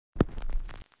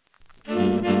All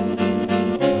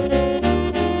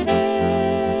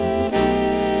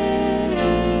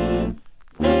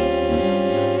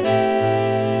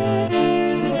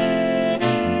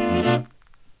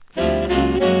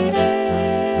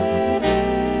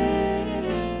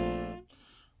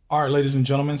right, ladies and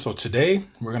gentlemen, so today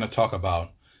we're going to talk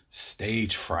about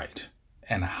stage fright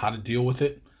and how to deal with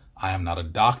it. I am not a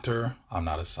doctor. I'm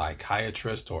not a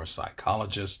psychiatrist or a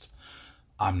psychologist.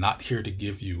 I'm not here to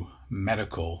give you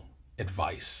medical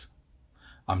advice.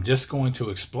 I'm just going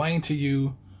to explain to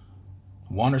you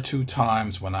one or two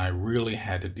times when I really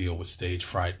had to deal with stage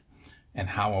fright and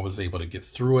how I was able to get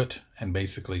through it and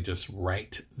basically just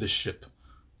right the ship,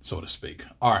 so to speak.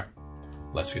 All right,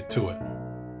 let's get to it.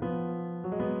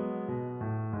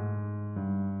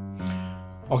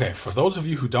 Okay, for those of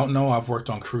you who don't know, I've worked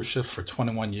on cruise ships for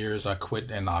 21 years. I quit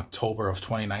in October of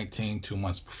 2019, 2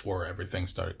 months before everything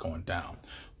started going down.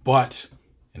 But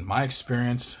in my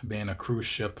experience, being a cruise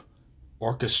ship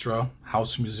orchestra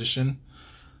house musician,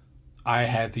 I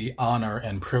had the honor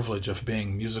and privilege of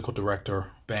being musical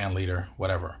director, band leader,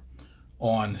 whatever,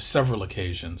 on several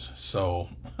occasions. So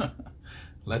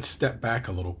let's step back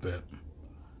a little bit.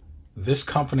 This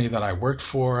company that I worked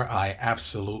for, I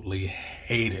absolutely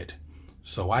hated.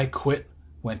 So I quit,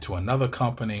 went to another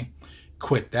company,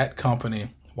 quit that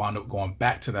company, wound up going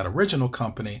back to that original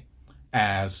company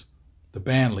as the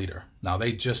band leader. Now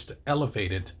they just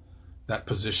elevated that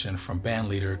position from band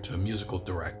leader to musical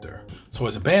director. So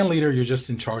as a band leader, you're just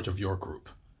in charge of your group.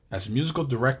 As a musical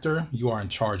director, you are in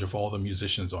charge of all the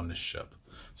musicians on this ship.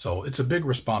 So it's a big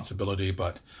responsibility,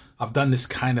 but I've done this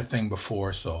kind of thing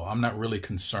before, so I'm not really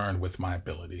concerned with my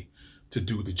ability to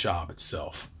do the job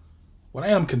itself. What I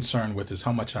am concerned with is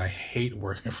how much I hate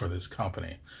working for this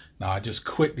company. Now, I just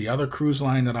quit the other cruise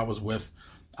line that I was with.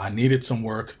 I needed some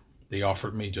work. They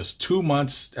offered me just 2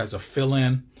 months as a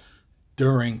fill-in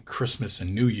during Christmas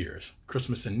and New Year's.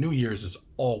 Christmas and New Year's is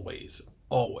always,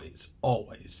 always,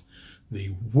 always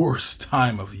the worst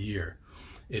time of year.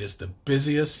 It is the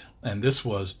busiest, and this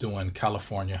was doing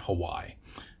California, Hawaii.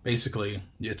 Basically,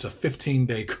 it's a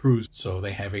 15-day cruise, so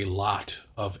they have a lot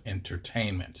of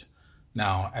entertainment.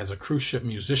 Now, as a cruise ship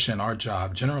musician, our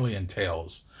job generally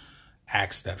entails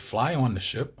acts that fly on the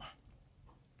ship.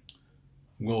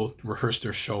 We'll rehearse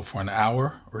their show for an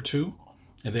hour or two,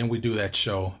 and then we do that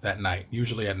show that night.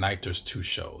 Usually at night, there's 2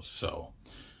 shows. So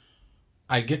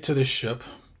I get to this ship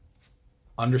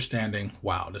understanding,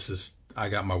 wow, I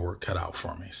got my work cut out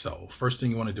for me. So first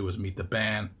thing you want to do is meet the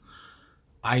band.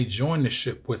 I join the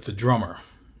ship with the drummer,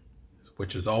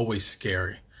 which is always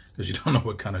scary, because you don't know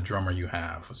what kind of drummer you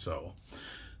have. So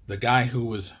the guy who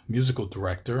was musical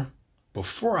director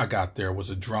before I got there was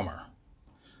a drummer.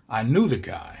 I knew the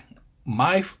guy.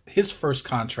 His first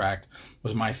contract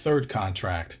was my 3rd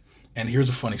contract. And here's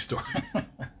a funny story.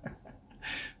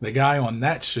 The guy on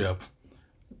that ship,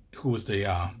 who was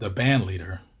the band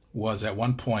leader, was at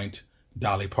one point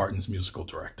Dolly Parton's musical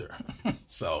director.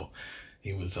 So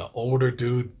he was an older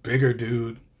dude, bigger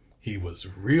dude. He was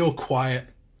real quiet,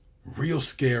 real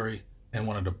scary, and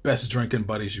one of the best drinking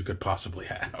buddies you could possibly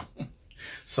have.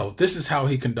 So this is how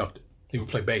he conducted. He would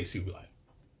play bass. He'd be like,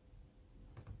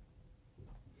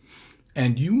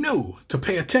 and you knew to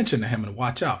pay attention to him and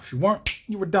watch out. If you weren't,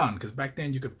 you were done, because back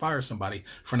then you could fire somebody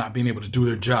for not being able to do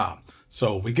their job.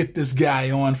 So we get this guy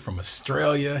on from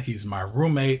Australia. He's my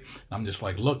roommate. I'm just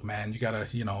like, look, man, you gotta,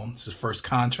 it's his first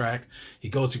contract. He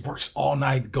works all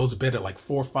night, goes to bed at like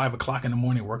 4 or 5 o'clock in the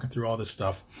morning, working through all this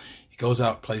stuff. He goes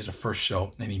out, plays the first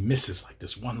show, and he misses like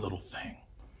this one little thing.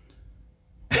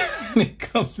 And he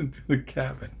comes into the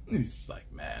cabin. And he's like,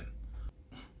 man,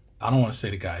 I don't want to say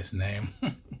the guy's name.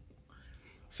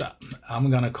 So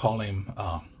I'm going to call him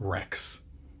Rex.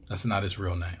 That's not his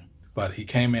real name. But he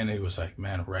came in and he was like,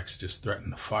 man, Rex just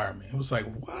threatened to fire me. It was like,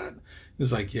 what? He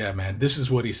was like, yeah, man, this is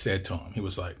what he said to him. He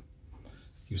was like,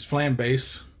 he was playing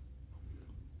bass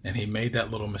and he made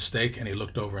that little mistake and he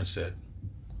looked over and said,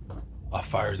 I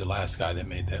fired the last guy that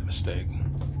made that mistake.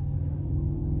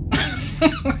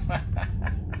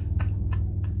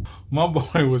 My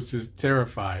boy was just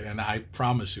terrified, and I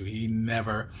promise you, he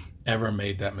never, ever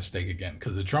made that mistake again,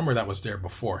 because the drummer that was there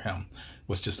before him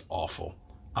was just awful.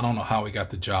 I don't know how he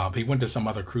got the job. He went to some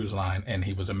other cruise line, and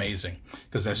he was amazing,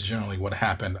 because that's generally what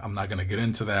happened. I'm not going to get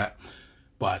into that,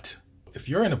 but if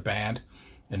you're in a band,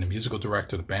 and the musical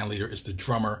director, the band leader, is the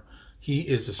drummer, he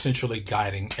is essentially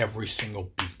guiding every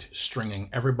single beat, stringing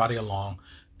everybody along.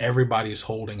 Everybody's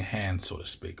holding hands, so to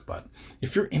speak. But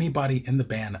if you're anybody in the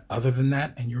band other than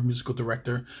that and you're a musical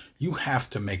director, you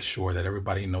have to make sure that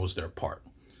everybody knows their part.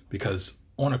 Because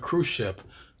on a cruise ship,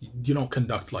 You don't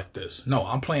conduct like this. No,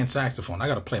 I'm playing saxophone. I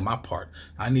got to play my part.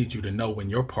 I need you to know when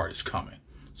your part is coming.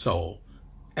 So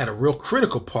at a real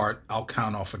critical part, I'll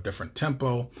count off a different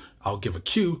tempo. I'll give a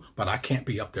cue, but I can't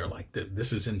be up there like this.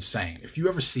 This is insane. If you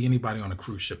ever see anybody on a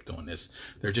cruise ship doing this,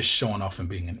 they're just showing off and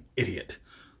being an idiot.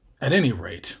 At any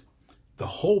rate, the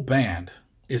whole band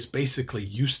is basically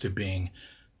used to being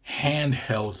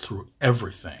handheld through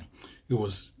everything. It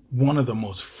was one of the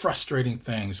most frustrating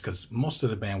things because most of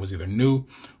the band was either new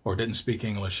or didn't speak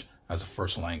English as a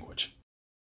first language.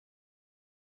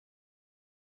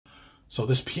 So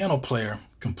this piano player,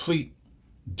 complete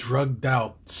drugged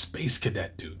out space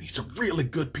cadet dude. He's a really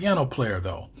good piano player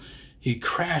though. He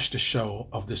crashed a show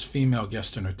of this female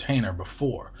guest entertainer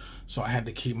before, so I had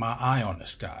to keep my eye on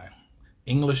this guy.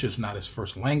 English is not his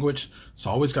first language, so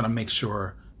I always got to make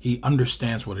sure he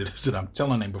understands what it is that I'm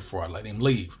telling him before I let him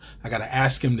leave. I got to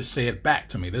ask him to say it back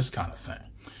to me, this kind of thing.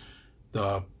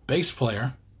 The bass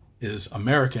player is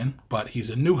American, but he's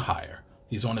a new hire.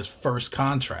 He's on his first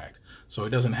contract, so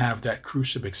he doesn't have that cruise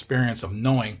ship experience of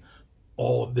knowing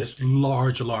all this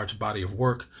large body of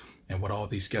work and what all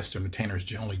these guest entertainers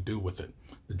generally do with it.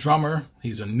 The drummer,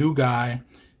 he's a new guy.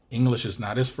 English is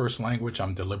not his first language.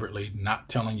 I'm deliberately not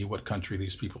telling you what country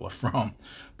these people are from,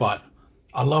 but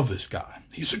I love this guy.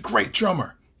 He's a great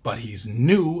drummer, but he's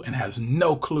new and has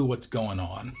no clue what's going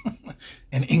on.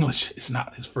 And English is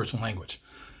not his first language.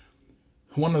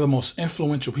 One of the most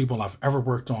influential people I've ever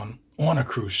worked on a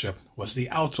cruise ship was the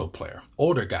alto player,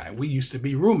 older guy. We used to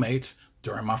be roommates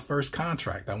during my first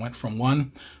contract. I went from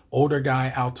one older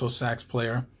guy, alto sax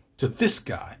player, to this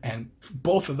guy. And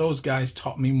both of those guys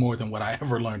taught me more than what I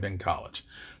ever learned in college.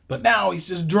 But now he's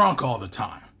just drunk all the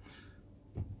time.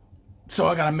 So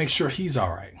I got to make sure he's all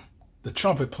right. The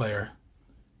trumpet player,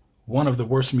 one of the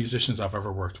worst musicians I've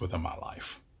ever worked with in my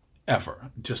life.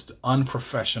 Ever. Just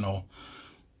unprofessional,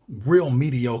 real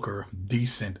mediocre,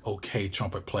 decent, okay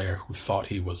trumpet player who thought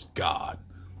he was God.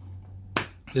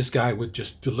 This guy would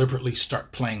just deliberately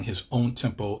start playing his own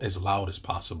tempo as loud as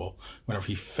possible whenever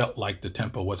he felt like the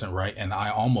tempo wasn't right. And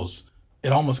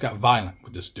it almost got violent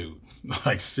with this dude.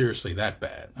 Like seriously, that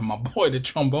bad. And my boy, the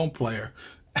trombone player,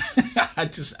 I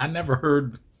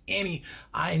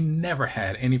never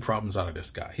had any problems out of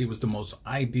this guy. He was the most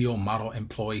ideal model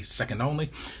employee, second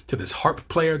only to this harp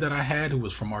player that I had who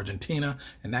was from Argentina.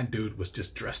 And that dude was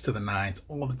just dressed to the nines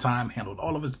all the time, handled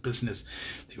all of his business.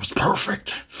 He was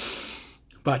perfect.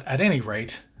 But at any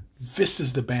rate, this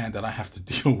is the band that I have to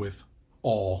deal with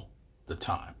all the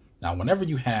time. Now, whenever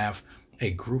you have a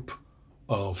group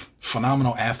of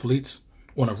phenomenal athletes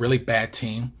on a really bad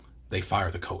team, they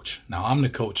fire the coach. Now, I'm the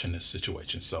coach in this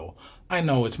situation, so I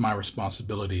know it's my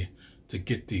responsibility to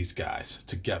get these guys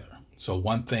together. So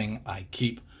one thing I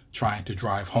keep trying to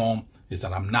drive home is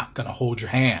that I'm not going to hold your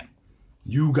hand.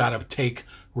 You got to take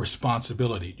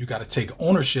responsibility. You got to take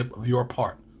ownership of your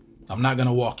part. I'm not going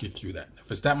to walk you through that.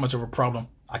 If it's that much of a problem,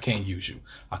 I can't use you.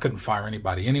 I couldn't fire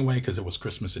anybody anyway because it was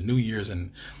Christmas and New Year's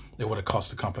and it would have cost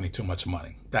the company too much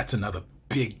money. That's another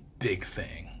big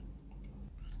thing.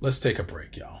 Let's take a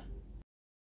break, y'all.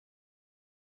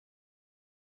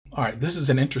 All right, this is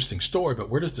an interesting story, but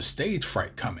where does the stage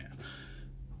fright come in?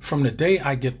 From the day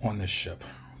I get on this ship,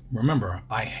 remember,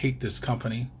 I hate this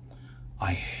company.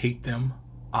 I hate them.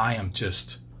 I am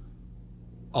just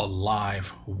a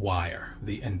live wire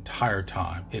the entire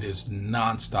time. It is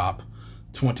nonstop,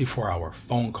 24-hour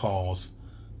phone calls,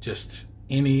 just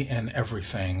any and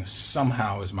everything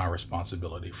somehow is my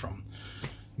responsibility, from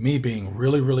me being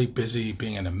really busy,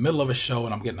 being in the middle of a show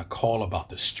and I'm getting a call about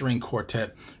the string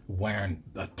quartet wearing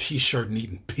a t-shirt and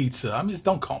eating pizza. I mean, just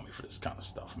don't call me for this kind of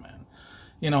stuff, man.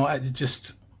 You know,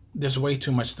 there's way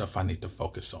too much stuff I need to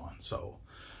focus on. So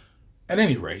at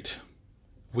any rate,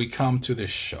 we come to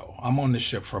this show. I'm on the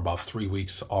ship for about 3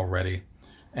 weeks already,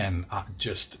 and I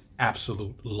just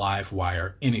absolute live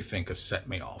wire. Anything could set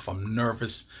me off. I'm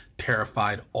nervous,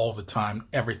 terrified all the time.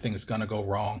 Everything's gonna go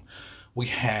wrong. We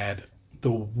had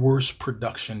the worst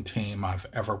production team I've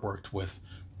ever worked with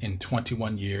in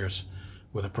 21 years,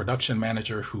 with a production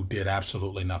manager who did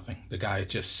absolutely nothing. The guy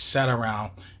just sat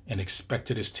around and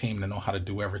expected his team to know how to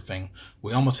do everything.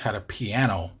 We almost had a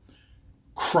piano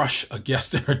crush a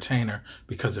guest entertainer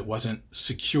because it wasn't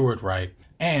secured right.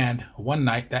 And one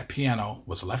night that piano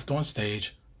was left on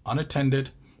stage, unattended,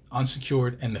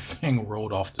 unsecured, and the thing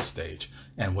rolled off the stage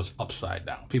and was upside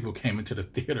down. People came into the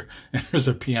theater and there's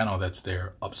a piano that's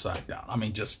there upside down. I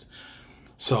mean,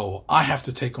 so I have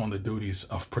to take on the duties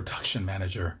of production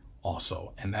manager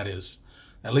also. And that is,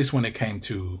 at least when it came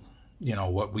to, you know,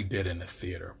 what we did in the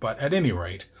theater. But at any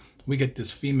rate, we get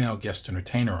this female guest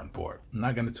entertainer on board. I'm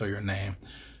not going to tell your name.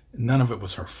 None of it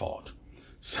was her fault.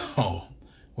 So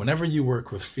Whenever you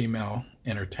work with female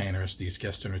entertainers, these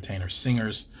guest entertainer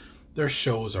singers, their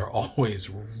shows are always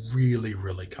really,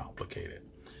 really complicated.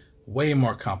 Way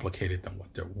more complicated than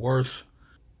what they're worth.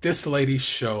 This lady's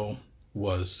show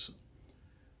was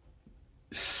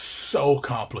so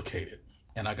complicated.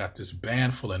 And I got this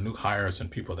band full of new hires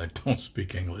and people that don't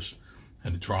speak English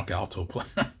and a drunk alto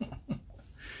player.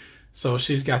 So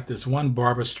she's got this one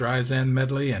Barbra Streisand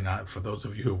medley. And for those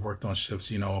of you who have worked on ships,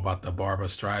 you know about the Barbra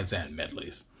Streisand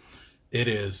medleys.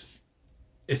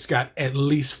 It's got at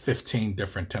least 15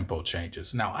 different tempo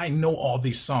changes. Now, I know all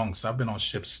these songs. I've been on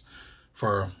ships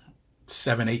for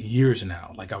 7, 8 years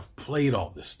now. Like, I've played all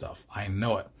this stuff. I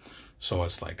know it. So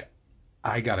it's like,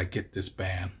 I got to get this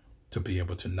band to be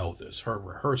able to know this. Her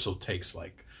rehearsal takes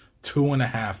like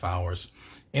 2.5 hours.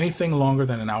 Anything longer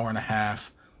than an hour and a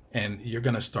half, and you're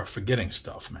going to start forgetting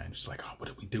stuff, man. It's like, oh, what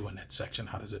did we do in that section?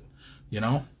 How does it, you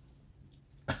know?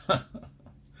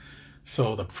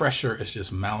 So the pressure is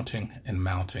just mounting and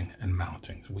mounting and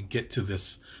mounting. We get to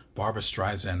this Barbra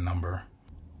Streisand number.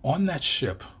 On that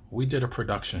ship, we did a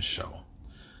production show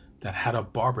that had a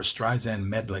Barbra Streisand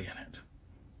medley in it.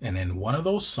 And in one of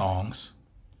those songs,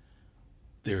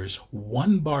 there's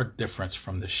 1 bar difference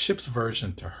from the ship's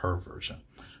version to her version.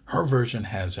 Her version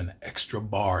has an extra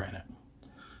bar in it.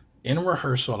 In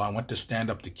rehearsal, I went to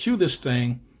stand up to cue this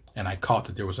thing, and I caught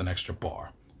that there was an extra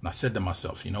bar. And I said to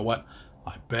myself, you know what?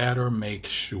 I better make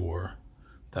sure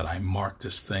that I mark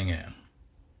this thing in.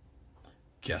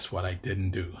 Guess what I didn't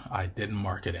do? I didn't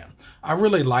mark it in. I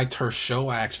really liked her show.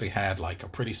 I actually had like a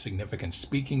pretty significant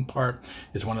speaking part.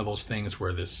 It's one of those things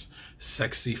where this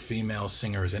sexy female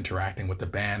singer is interacting with the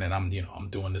band, and I'm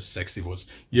doing this sexy voice.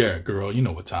 Yeah, girl, you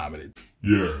know what time it is.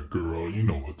 Yeah, girl, you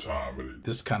know what time it is.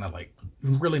 This kind of like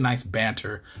really nice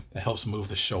banter that helps move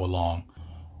the show along.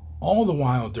 All the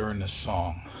while during this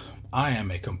song, I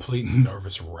am a complete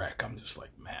nervous wreck. I'm just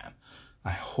like, man,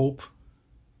 I hope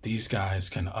these guys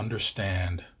can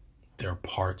understand their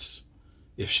parts.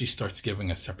 If she starts giving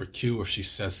a separate cue, if she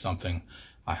says something,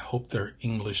 I hope their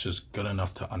English is good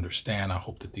enough to understand. I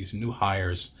hope that these new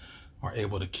hires are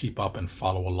able to keep up and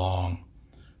follow along.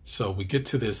 So we get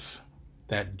to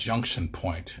that junction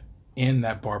point in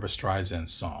that Barbra Streisand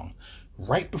song.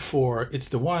 Right before, it's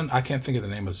the one, I can't think of the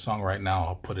name of the song right now,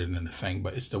 I'll put it in the thing,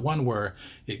 but it's the one where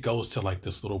it goes to like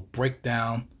this little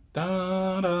breakdown,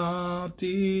 da da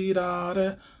dee da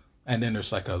da, and then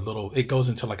there's like a little, it goes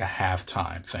into like a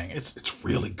halftime thing. It's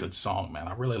really good song, man.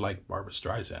 I really like Barbra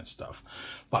Streisand stuff.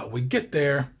 But we get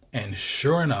there, and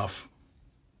sure enough,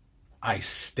 I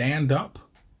stand up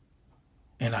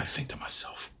and I think to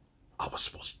myself,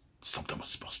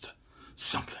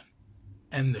 something.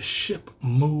 And the ship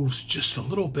moves just a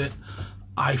little bit.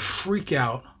 I freak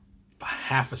out for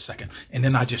half a second, and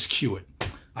then I just cue it.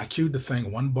 I cued the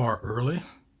thing 1 bar early,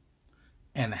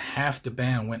 and half the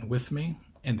band went with me,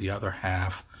 and the other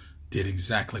half did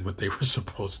exactly what they were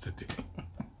supposed to do.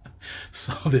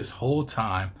 So this whole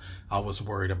time, I was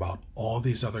worried about all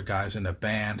these other guys in the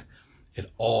band.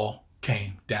 It all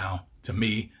came down to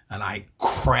me, and I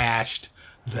crashed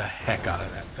the heck out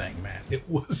of that thing, man. It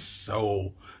was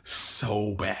so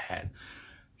bad.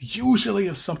 Usually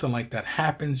if something like that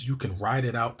happens, you can ride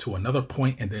it out to another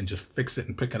point and then just fix it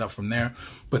and pick it up from there.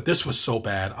 But this was so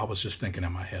bad, I was just thinking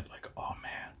in my head like, oh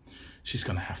man, she's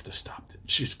gonna have to stop it.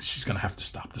 She's gonna have to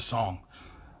stop the song.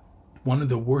 One of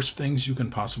the worst things you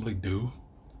can possibly do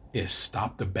is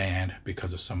stop the band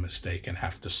because of some mistake and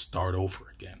have to start over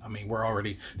again. I mean,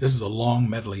 this is a long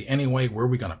medley anyway. Where are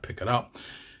we gonna pick it up?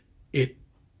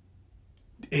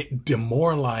 It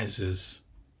demoralizes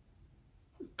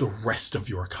the rest of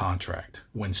your contract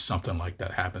when something like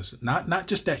that happens. Not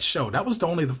just that show. That was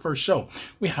only the first show.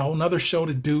 We had a whole nother show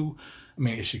to do. I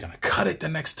mean, is she going to cut it the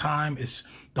next time? Is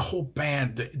the whole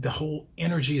band, the whole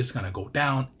energy is going to go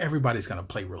down. Everybody's going to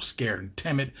play real scared and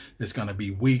timid. It's going to be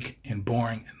weak and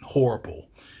boring and horrible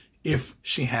if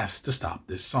she has to stop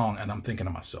this song. And I'm thinking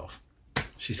to myself,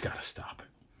 she's got to stop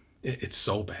it. It's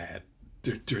so bad.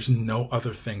 There's no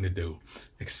other thing to do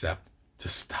except to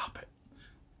stop it.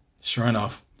 Sure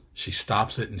enough, she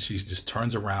stops it, and she just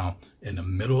turns around in the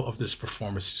middle of this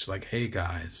performance. She's like, hey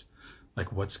guys,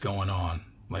 like what's going on?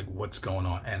 Like what's going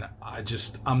on? And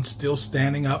I'm still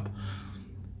standing up,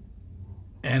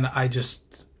 and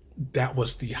that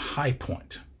was the high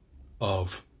point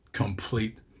of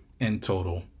complete and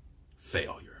total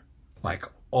failure. Like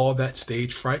all that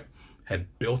stage fright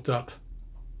had built up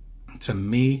to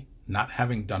me not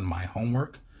having done my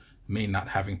homework, me not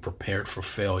having prepared for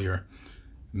failure,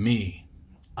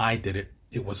 I did it.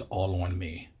 It was all on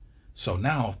me. So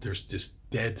now there's this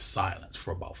dead silence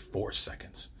for about 4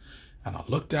 seconds. And I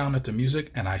look down at the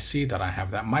music and I see that I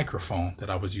have that microphone that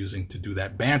I was using to do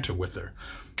that banter with her.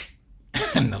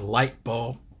 And the light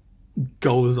bulb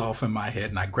goes off in my head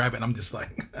and I grab it and I'm just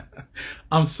like,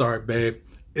 I'm sorry, babe.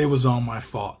 It was all my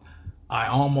fault. I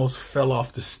almost fell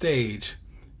off the stage.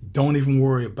 Don't even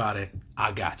worry about it.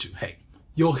 I got you. Hey,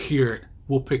 you'll hear it.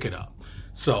 We'll pick it up.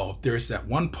 So there's that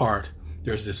one part.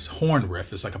 There's this horn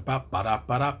riff. It's like a bop, ba-da,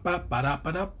 ba-da, bop, ba-da,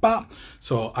 ba-da, bop.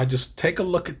 So I just take a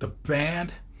look at the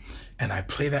band and I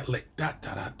play that lick. Da,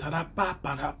 da, da, da, da, ba,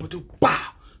 ba, da, ba, do, ba.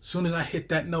 As soon as I hit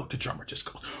that note, the drummer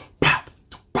just goes, bop,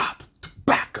 bop,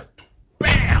 back,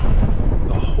 bam.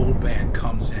 The whole band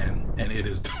comes in and it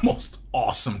is the most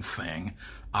awesome thing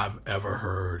I've ever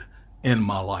heard in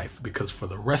my life, because for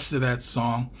the rest of that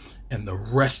song and the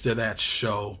rest of that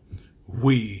show,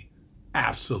 we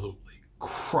absolutely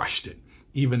crushed it.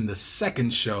 Even the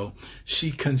second show,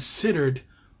 she considered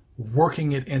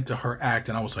working it into her act.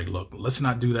 And I was like, look, let's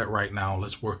not do that right now.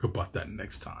 Let's worry about that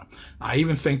next time. I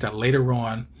even think that later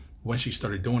on, when she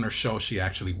started doing her show, she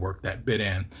actually worked that bit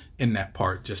in that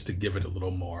part just to give it a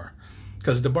little more.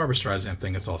 Because the Barbra Streisand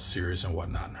thing is all serious and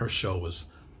whatnot. And her show was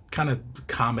kind of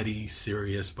comedy,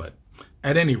 serious. But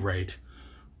at any rate,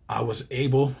 I was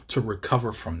able to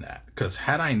recover from that. Because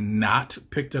had I not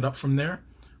picked it up from there,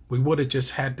 we would have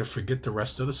just had to forget the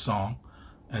rest of the song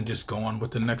and just go on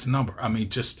with the next number. I mean,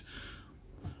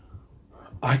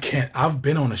 I've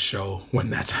been on a show when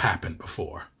that's happened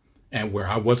before and where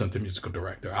I wasn't the musical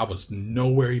director. I was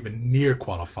nowhere even near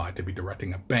qualified to be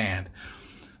directing a band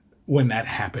when that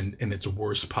happened in its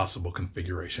worst possible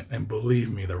configuration. And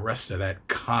believe me, the rest of that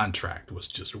contract was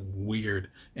just weird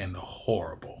and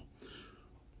horrible.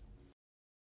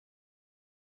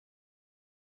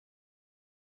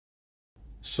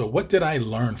 So what did I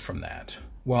learn from that?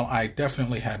 Well, I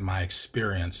definitely had my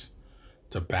experience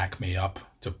to back me up,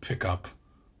 to pick up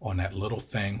on that little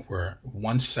thing where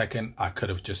 1 second I could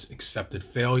have just accepted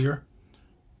failure,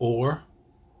 or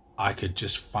I could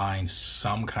just find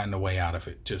some kind of way out of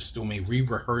it. Just let me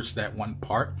re-rehearse that one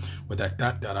part with that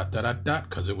dot, dot, dot, dot, dot, dot,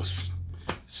 because it was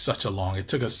such a long, it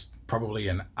took us probably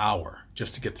an hour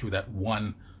just to get through that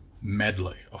one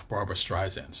medley of Barbra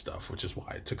Streisand stuff, which is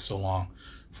why it took so long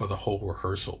for the whole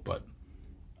rehearsal. But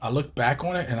I look back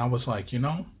on it and I was like, you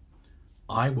know,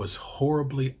 I was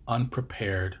horribly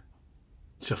unprepared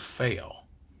to fail.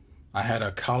 I had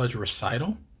a college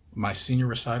recital, my senior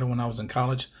recital when I was in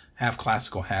college, half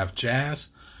classical, half jazz.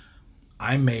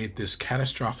 I made this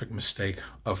catastrophic mistake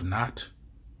of not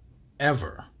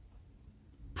ever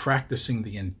practicing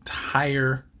the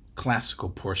entire classical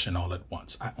portion all at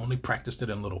once. I only practiced it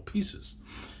in little pieces.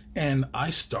 And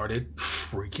I started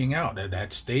freaking out.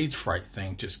 That stage fright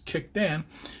thing just kicked in.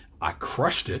 I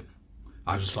crushed it.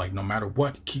 I was like, no matter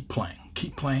what, keep playing,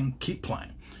 keep playing, keep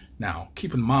playing. Now,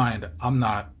 keep in mind, I'm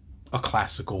not a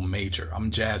classical major.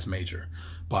 I'm jazz major.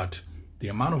 But the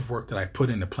amount of work that I put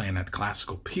into playing that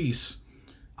classical piece,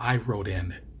 I wrote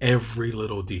in every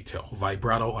little detail.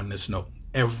 Vibrato on this note,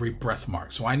 every breath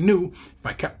mark. So I knew if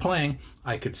I kept playing,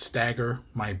 I could stagger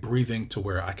my breathing to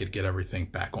where I could get everything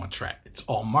back on track. It's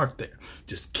all marked there.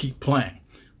 Just keep playing.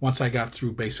 Once I got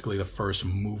through basically the first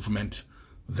movement,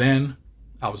 then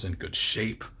I was in good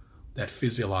shape. That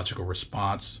physiological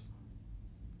response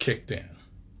kicked in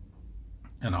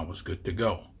and I was good to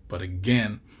go. But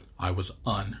again, I was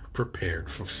unprepared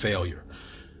for failure.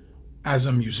 As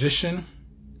a musician,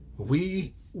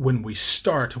 when we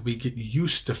start, we get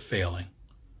used to failing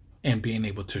and being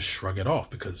able to shrug it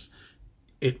off, because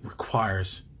it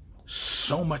requires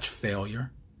so much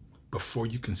failure before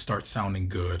you can start sounding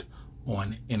good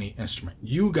on any instrument.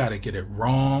 You got to get it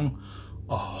wrong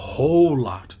a whole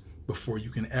lot before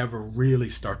you can ever really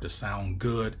start to sound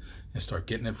good and start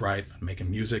getting it right,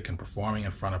 making music and performing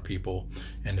in front of people.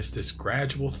 And it's this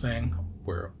gradual thing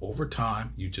where over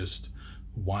time you just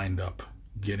wind up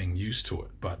getting used to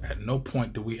it. But at no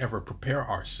point do we ever prepare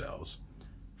ourselves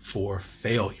for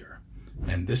failure.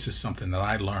 And this is something that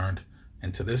I learned.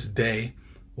 And to this day,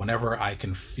 whenever I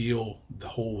can feel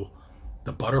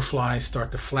the butterflies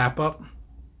start to flap up,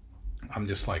 I'm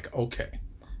just like, okay,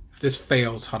 if this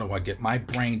fails, how do I get, my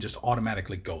brain just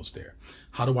automatically goes there.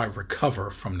 How do I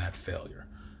recover from that failure?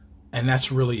 And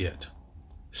that's really it.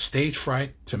 Stage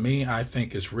fright, to me, I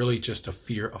think is really just a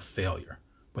fear of failure.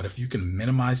 But if you can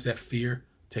minimize that fear,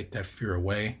 take that fear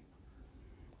away,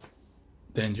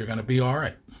 then you're going to be all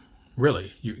right.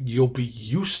 Really, you'll be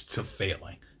used to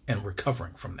failing and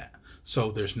recovering from that.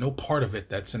 So there's no part of it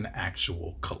that's an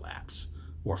actual collapse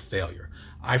or failure.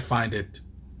 I find it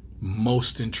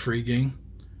most intriguing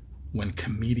when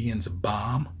comedians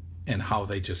bomb and how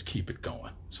they just keep it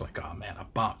going. It's like, oh man, I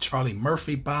bombed. Charlie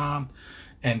Murphy bombed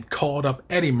and called up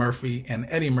Eddie Murphy, and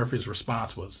Eddie Murphy's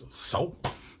response was, so?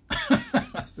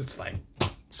 It's like,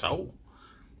 so?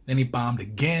 Then he bombed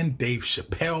again. Dave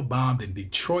Chappelle bombed in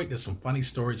Detroit. There's some funny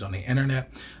stories on the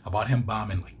internet about him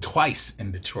bombing like twice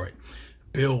in Detroit.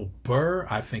 Bill Burr,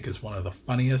 I think, is one of the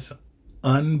funniest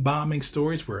unbombing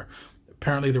stories, where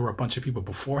apparently there were a bunch of people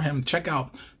before him. Check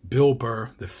out Bill Burr,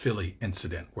 the Philly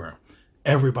incident, where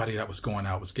everybody that was going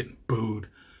out was getting booed.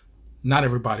 Not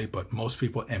everybody, but most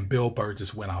people. And Bill Burr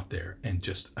just went out there and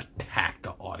just attacked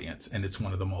the audience. And it's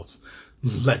one of the most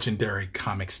legendary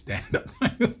comic stand-up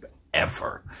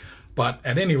ever. But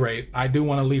at any rate, I do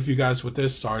want to leave you guys with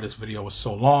this. Sorry this video was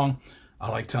so long. I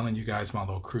like telling you guys my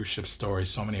little cruise ship story.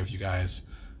 So many of you guys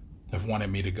have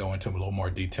wanted me to go into a little more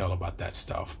detail about that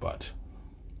stuff, but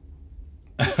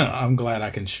I'm glad I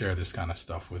can share this kind of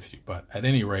stuff with you. But at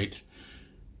any rate,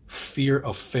 fear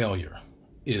of failure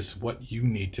is what you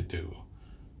need to do.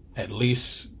 At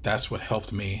least that's what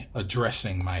helped me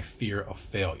addressing my fear of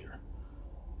failure.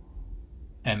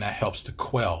 And that helps to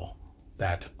quell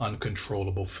that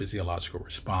uncontrollable physiological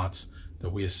response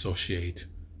that we associate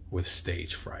with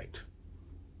stage fright.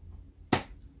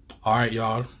 All right,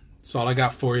 y'all. That's all I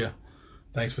got for you.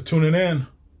 Thanks for tuning in.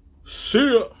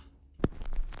 See ya.